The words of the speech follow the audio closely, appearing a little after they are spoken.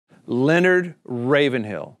Leonard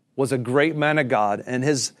Ravenhill was a great man of God, and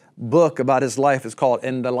his book about his life is called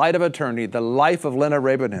In the Light of Eternity, The Life of Leonard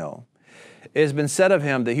Ravenhill. It has been said of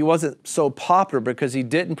him that he wasn't so popular because he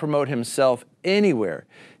didn't promote himself anywhere.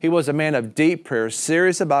 He was a man of deep prayer,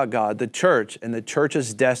 serious about God, the church, and the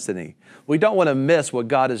church's destiny. We don't want to miss what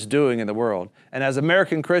God is doing in the world. And as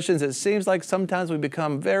American Christians, it seems like sometimes we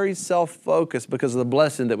become very self-focused because of the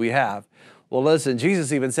blessing that we have. Well, listen,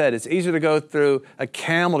 Jesus even said it's easier to go through a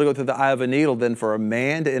camel to go through the eye of a needle than for a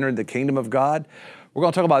man to enter the kingdom of God. We're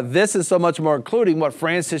going to talk about this and so much more, including what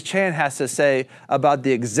Francis Chan has to say about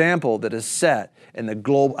the example that is set in the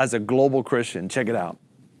global as a global Christian. Check it out.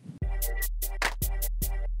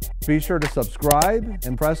 Be sure to subscribe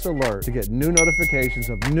and press alert to get new notifications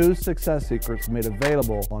of new success secrets made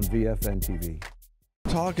available on VFN TV.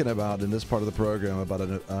 Talking about in this part of the program about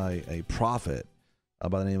a prophet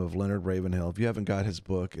by the name of Leonard Ravenhill. If you haven't got his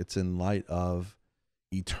book, it's In Light of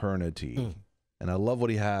Eternity. And I love what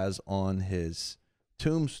he has on his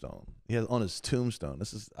tombstone. He has on his tombstone.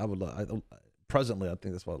 This is presently I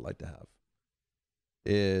think that's what I'd like to have.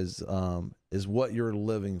 Is what you're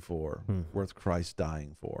living for worth Christ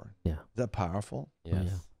dying for? Yeah. Is that powerful? Yes. Yeah.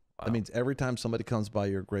 Wow. That means every time somebody comes by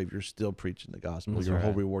your grave, you're still preaching the gospel. That's your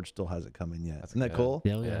whole reward still hasn't come in yet. Isn't that cool?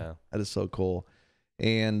 Yeah, yeah. That is so cool.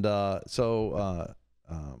 And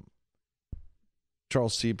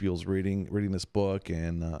Charles Sepiel's reading this book,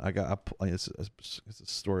 and it's a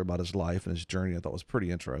story about his life and his journey. I thought was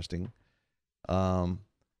pretty interesting. But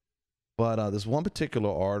there's one particular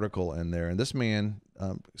article in there, and this man,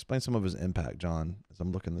 explain some of his impact, John, as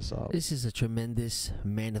I'm looking this up. This is a tremendous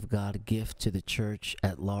man of God gift to the church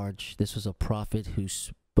at large. This was a prophet who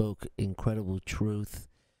spoke incredible truth.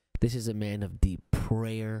 This is a man of deep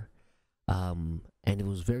prayer, and it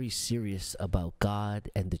was very serious about God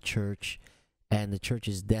and the church and the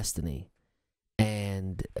church's destiny.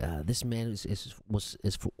 And this man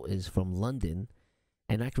is from London.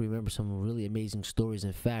 And I can remember some really amazing stories.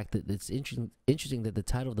 In fact, it's interesting that the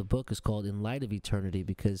title of the book is called In Light of Eternity,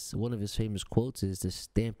 because one of his famous quotes is to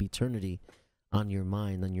stamp eternity on your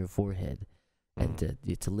mind, on your forehead, and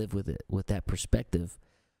to live with it, with that perspective.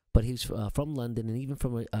 But he was from London, and even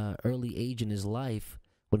from an early age in his life,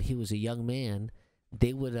 when he was a young man,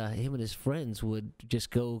 they would him and his friends would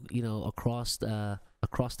just go, across the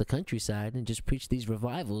countryside and just preach these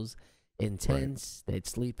revivals in tents. Right. They'd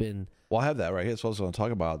sleep in. Well, I have that right here. So I was going to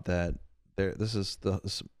talk about that.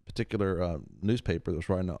 This particular newspaper that was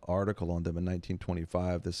writing an article on them in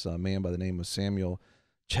 1925. This man by the name of Samuel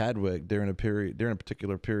Chadwick, during a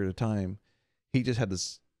particular period of time, he just had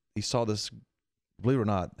this. He saw this. Believe it or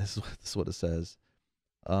not, this is what it says.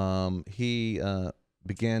 He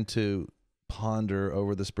began to ponder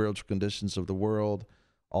over the spiritual conditions of the world.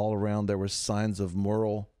 All around there were signs of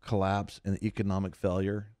moral collapse and economic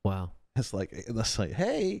failure. Wow. It's like,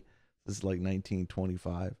 hey, this is like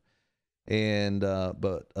 1925. And,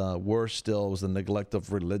 but worse still was the neglect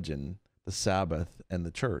of religion, the Sabbath, and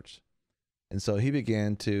the church. And so he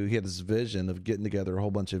had this vision of getting together a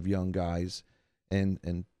whole bunch of young guys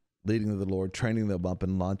and leading to the Lord, training them up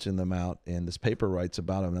and launching them out. And this paper writes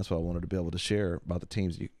about him. That's what I wanted to be able to share about the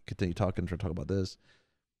teams. You continue talking to talk about this,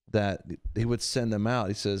 that he would send them out.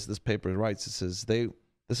 He says, this paper writes, it says,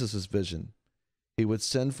 this is his vision. He would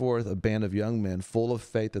send forth a band of young men full of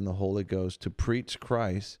faith in the Holy Ghost to preach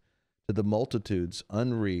Christ to the multitudes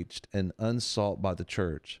unreached and unsought by the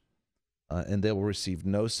church, and they will receive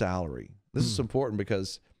no salary. This is important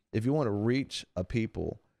because if you want to reach a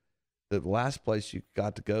people, the last place you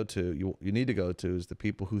got to go to, you need to go to, is the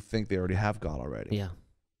people who think they already have God already. Yeah.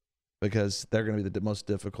 Because they're going to be the most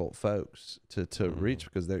difficult folks to reach,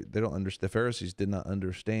 because they don't understand. The Pharisees did not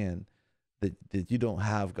understand that you don't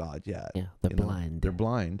have God yet. Yeah, they're blind. They're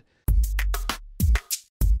blind.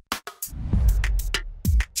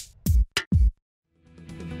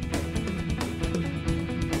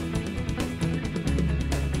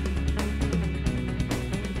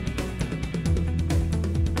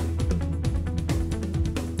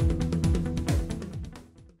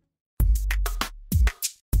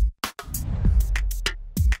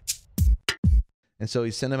 And so he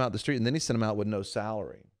sent him out the street, and then he sent him out with no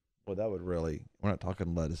salary. Well, that would really, we're not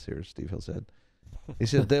talking lettuce here, Steve Hill said. He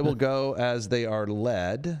said, they will go as they are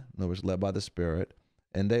led, in other words, led by the Spirit,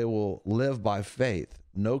 and they will live by faith.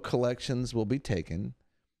 No collections will be taken.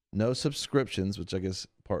 No subscriptions, which I guess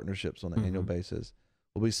partnerships on an annual basis,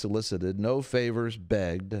 will be solicited. No favors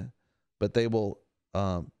begged, but they will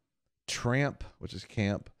tramp, which is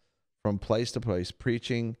camp, from place to place,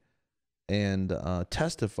 preaching and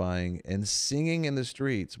testifying and singing in the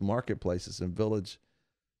streets, marketplaces, and village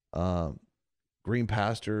green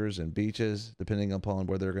pastures and beaches, depending upon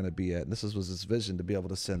where they're going to be at. And this was his vision, to be able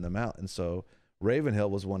to send them out. And so Ravenhill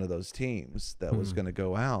was one of those teams that was going to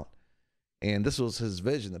go out. And this was his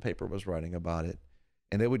vision. The paper was writing about it.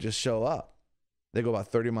 And they would just show up. They go about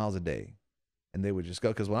 30 miles a day. And they would just go.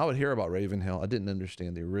 Because when I would hear about Ravenhill, I didn't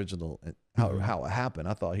understand the original and how it happened.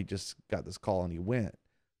 I thought he just got this call and he went.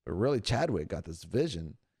 But really, Chadwick got this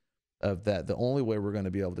vision of that the only way we're going to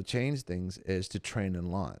be able to change things is to train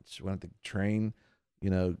and launch. We have to train,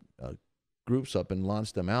 groups up and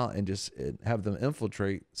launch them out and just have them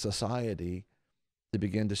infiltrate society to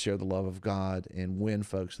begin to share the love of God and win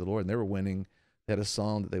folks to the Lord. And they were winning. They had a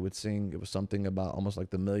song that they would sing. It was something about almost like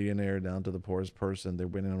the millionaire down to the poorest person. They're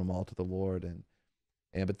winning them all to the Lord.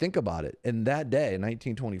 But think about it. In that day, in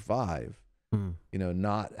 1925,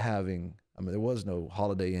 not having, there was no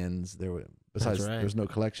Holiday Inns. Besides, there's no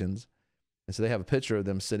collections. And so they have a picture of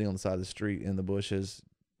them sitting on the side of the street in the bushes,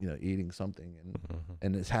 eating something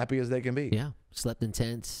and as happy as they can be. Yeah. Slept in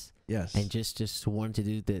tents. Yes. And just wanted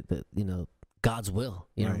to do the God's will,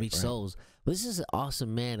 reach souls. But this is an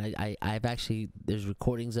awesome man. I've actually, there's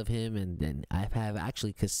recordings of him and I have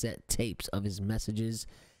actually cassette tapes of his messages,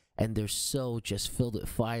 and they're so just filled with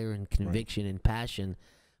fire and conviction and passion.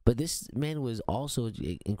 But this man was also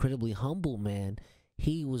an incredibly humble man.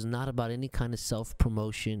 He was not about any kind of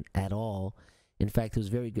self-promotion at all. In fact, he was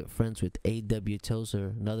very good friends with A.W.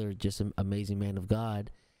 Tozer, another just amazing man of God.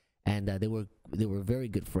 And they were very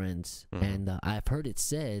good friends. And I've heard it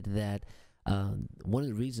said that one of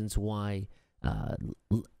the reasons why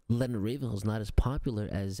Leonard Ravenhill is not as popular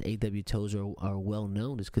as A.W. Tozer are well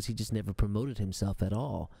known is because he just never promoted himself at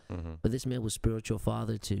all. But this man was spiritual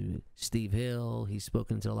father to Steve Hill. He's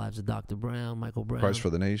spoken into the lives of Dr. Brown, Michael Brown. Christ for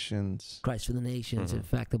the Nations. Christ for the Nations. In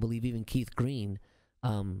fact, I believe even Keith Green,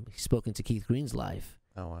 he's spoken to Keith Green's life.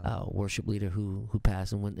 Oh, wow. Worship leader who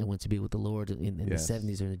passed and went to be with the Lord in the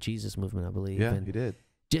 70s or in the Jesus movement, I believe. Yeah, and he did.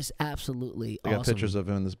 Just absolutely I awesome. got pictures of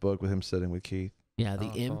him in this book with him sitting with Keith. Yeah,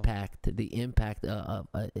 the impact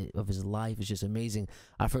of his life is just amazing.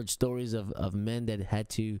 I've heard stories of men that had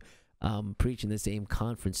to preach in the same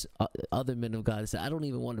conference. Other men of God said, "I don't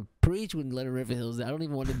even want to preach when Leonard Ravenhill's there. I don't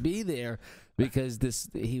even want to be there," because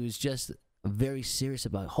he was just very serious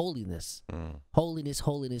about holiness, holiness,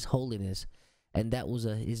 holiness, holiness, and that was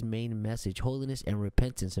his main message: holiness and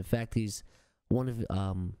repentance. In fact, he's well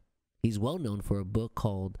known for a book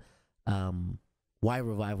called "Why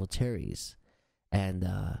Revival Tarries." And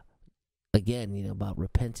again, about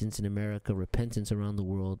repentance in America, repentance around the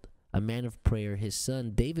world. A man of prayer. His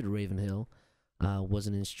son, David Ravenhill, was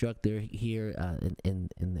an instructor here in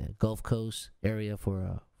the Gulf Coast area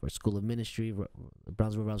for School of Ministry,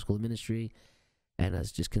 Brownsville Revival School of Ministry, and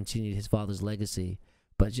has just continued his father's legacy.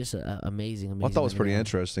 But just amazing. What I thought was pretty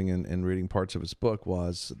interesting in reading parts of his book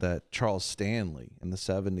was that Charles Stanley in the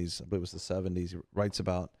 70s, I believe it was the 70s, he writes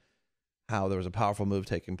about how there was a powerful move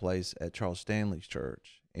taking place at Charles Stanley's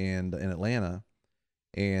church in Atlanta,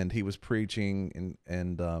 and he was preaching,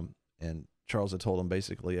 and Charles had told him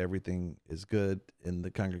basically everything is good in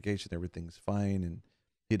the congregation, everything's fine, and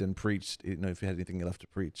he didn't preach, if he had anything left to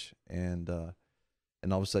preach, and all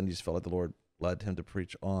of a sudden he just felt like the Lord led him to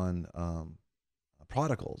preach on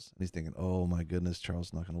prodigals, and he's thinking, oh my goodness, Charles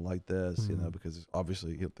is not going to like this, because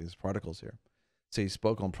obviously there's prodigals here. So he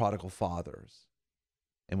spoke on prodigal fathers.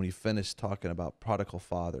 And when he finished talking about prodigal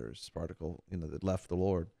fathers, that left the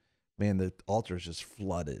Lord, man, the altar is just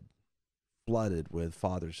flooded with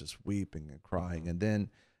fathers just weeping and crying. And then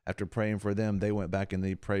after praying for them, they went back and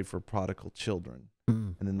they prayed for prodigal children.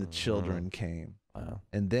 And then the children came. Wow.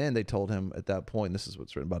 And then they told him at that point, and this is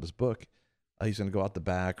what's written about his book, he's going to go out the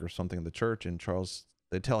back or something in the church. And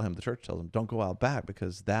the church tells him, don't go out back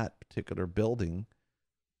because that particular building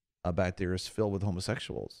back there is filled with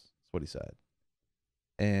homosexuals. That's what he said.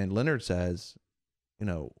 And Leonard says,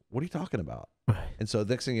 what are you talking about? Right. And so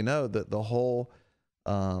next thing you know, the whole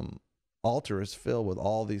altar is filled with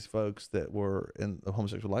all these folks that were in the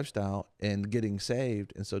homosexual lifestyle and getting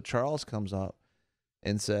saved. And so Charles comes up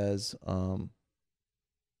and says,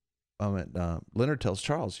 Leonard tells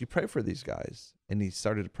Charles, you pray for these guys. And he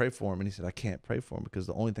started to pray for him. And he said, I can't pray for them because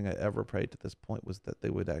the only thing I ever prayed to this point was that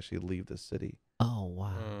they would actually leave the city. Oh,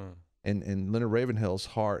 wow. And Leonard Ravenhill's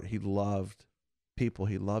heart, he loved people.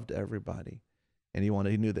 He loved everybody. And he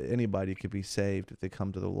knew that anybody could be saved if they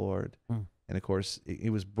come to the Lord. And of course, he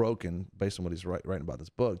was broken based on what he's writing about this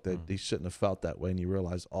book, that he shouldn't have felt that way. And he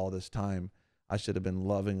realized all this time, I should have been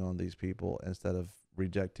loving on these people instead of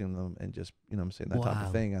rejecting them and just, that type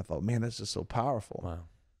of thing. I thought, man, that's just so powerful. Wow.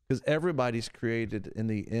 Because everybody's created in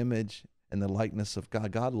the image and the likeness of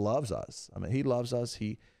God. God loves us. He loves us.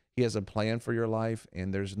 He has a plan for your life,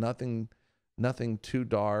 and there's nothing nothing too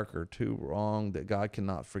dark or too wrong that God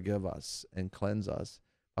cannot forgive us and cleanse us.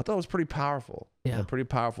 I thought it was pretty powerful. Yeah. A pretty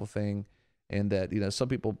powerful thing. And that, some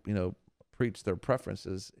people, preach their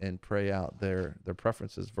preferences and pray out their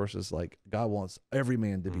preferences versus like God wants every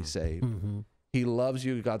man to be saved. Mm-hmm. He loves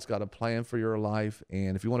you. God's got a plan for your life.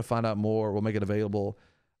 And if you want to find out more, we'll make it available,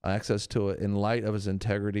 access to it. In light of his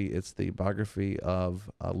integrity, it's the biography of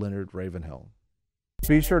Leonard Ravenhill.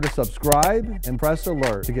 Be sure to subscribe and press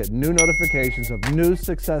alert to get new notifications of new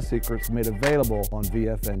success secrets made available on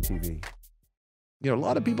VFN TV. A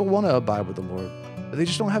lot of people want to abide with the Lord, but they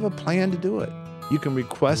just don't have a plan to do it. You can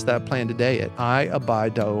request that plan today at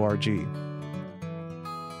iabide.org.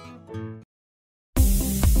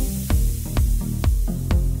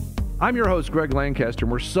 I'm your host, Greg Lancaster,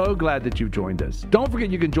 and we're so glad that you've joined us. Don't forget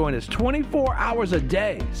you can join us 24 hours a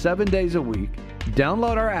day, 7 days a week.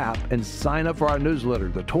 Download our app and sign up for our newsletter,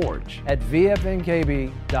 The Torch, at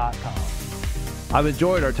vfnkb.com. I've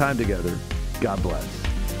enjoyed our time together. God bless.